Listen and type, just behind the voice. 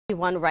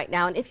One right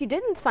now, and if you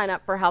didn't sign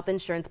up for health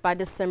insurance by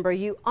December,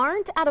 you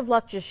aren't out of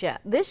luck just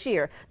yet. This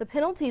year, the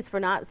penalties for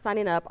not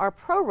signing up are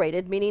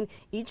prorated, meaning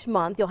each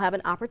month you'll have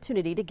an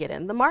opportunity to get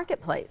in the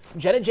marketplace.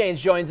 Jenna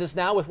James joins us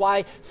now with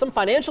why some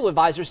financial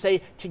advisors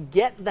say to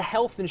get the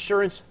health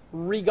insurance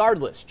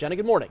regardless. Jenna,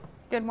 good morning.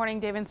 Good morning,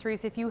 Dave and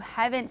Cerise. If you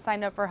haven't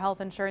signed up for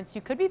health insurance,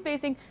 you could be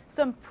facing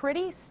some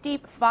pretty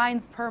steep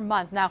fines per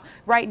month. Now,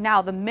 right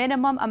now, the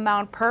minimum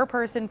amount per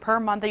person per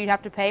month that you'd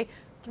have to pay,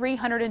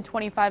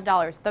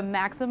 $325. The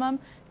maximum,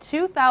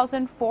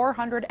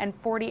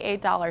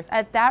 $2,448.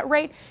 At that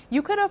rate,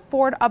 you could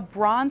afford a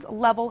bronze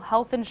level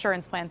health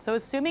insurance plan. So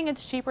assuming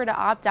it's cheaper to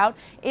opt out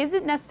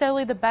isn't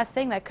necessarily the best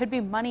thing. That could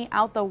be money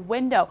out the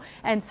window.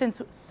 And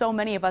since so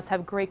many of us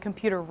have great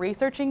computer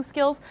researching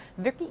skills,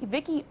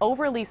 Vicky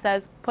Overly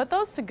says put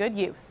those to good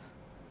use.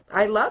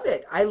 I love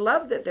it. I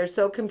love that they're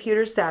so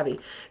computer savvy.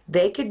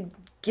 They could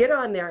get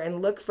on there and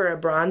look for a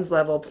bronze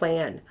level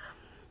plan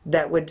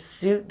that would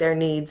suit their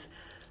needs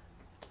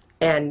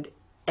and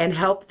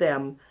help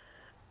them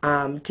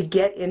to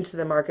get into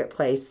the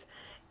marketplace.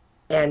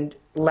 And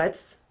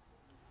let's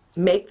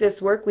make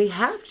this work. We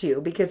have to,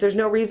 because there's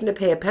no reason to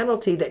pay a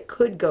penalty that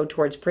could go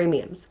towards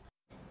premiums.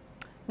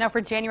 Now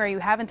for January, you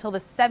have until the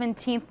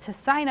 17th to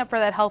sign up for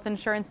that health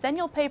insurance. Then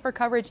you'll pay for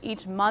coverage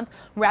each month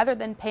rather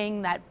than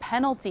paying that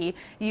penalty.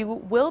 You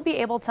will be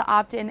able to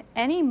opt in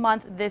any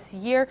month this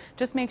year.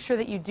 Just make sure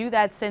that you do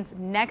that, since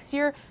next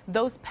year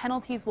those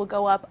penalties will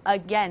go up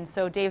again.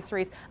 So Dave,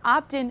 Cerise,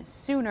 opt in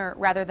sooner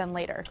rather than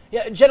later.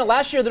 Yeah, Jenna,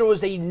 last year there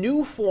was a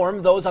new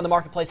form those on the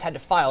marketplace had to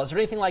file. Is there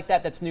anything like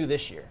that that's new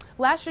this year?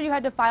 Last year you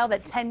had to file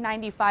that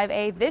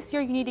 1095A. This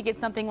year you need to get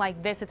something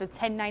like this. It's a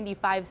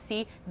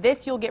 1095C.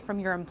 This you'll get from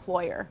your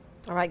employer.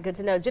 All right, good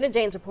to know. Jenna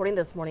James reporting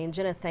this morning.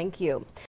 Jenna, thank you.